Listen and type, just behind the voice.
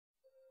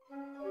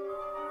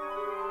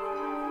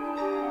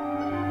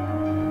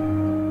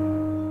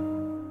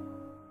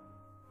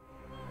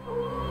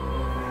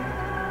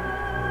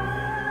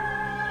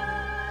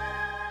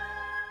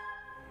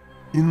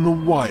In the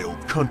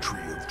wild country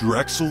of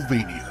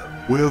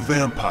Draxylvania, where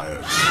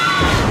vampires,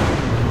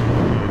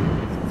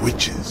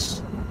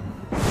 witches,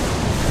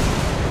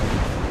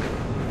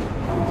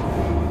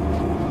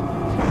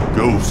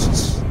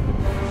 ghosts,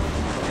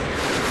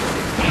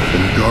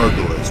 and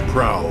gargoyles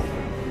prowl,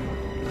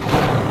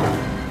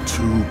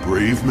 two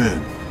brave men,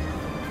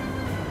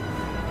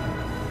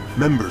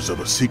 members of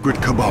a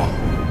secret cabal,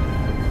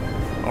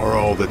 are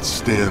all that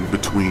stand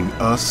between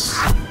us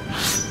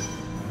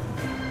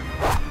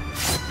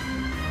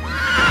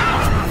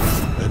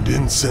and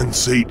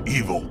insensate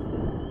evil.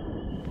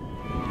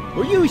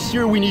 Are you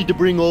sure we need to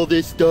bring all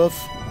this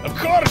stuff? Of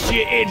course,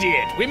 you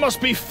idiot! We must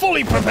be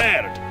fully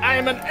prepared! I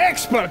am an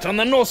expert on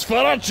the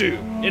Nosferatu!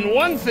 And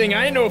one thing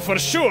I know for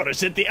sure is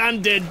that the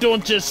undead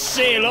don't just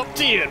sail up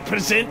to you and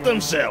present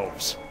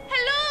themselves.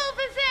 Hello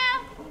over there!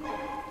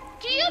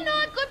 Do you know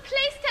a good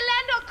place to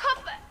land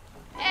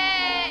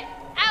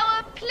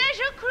our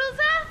pleasure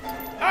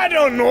cruiser? I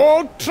don't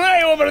know!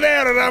 Try over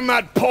there around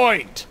that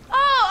point!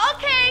 Oh,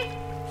 okay!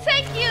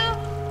 Thank you!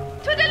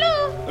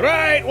 Toodaloo!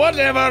 Right,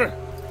 whatever!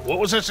 What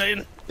was I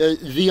saying?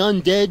 The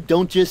undead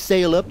don't just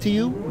sail up to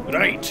you?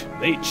 Right.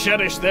 They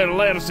cherish their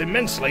lairs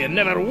immensely and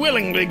never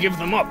willingly give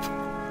them up.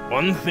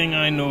 One thing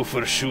I know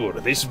for sure,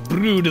 this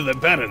brood of the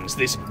Barons,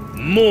 this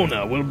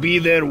Mona, will be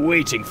there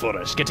waiting for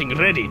us, getting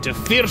ready to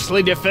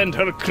fiercely defend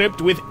her crypt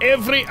with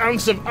every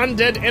ounce of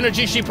undead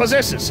energy she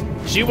possesses.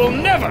 She will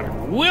never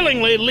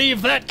willingly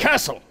leave that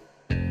castle.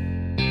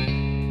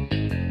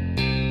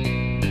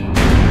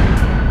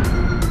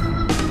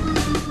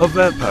 A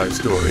Vampyre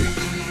Story.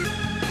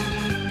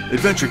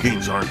 Adventure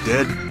games aren't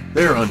dead,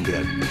 they're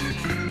undead.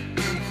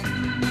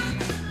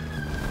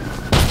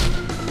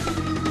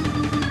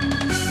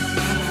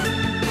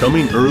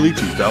 Coming early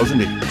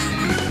 2008.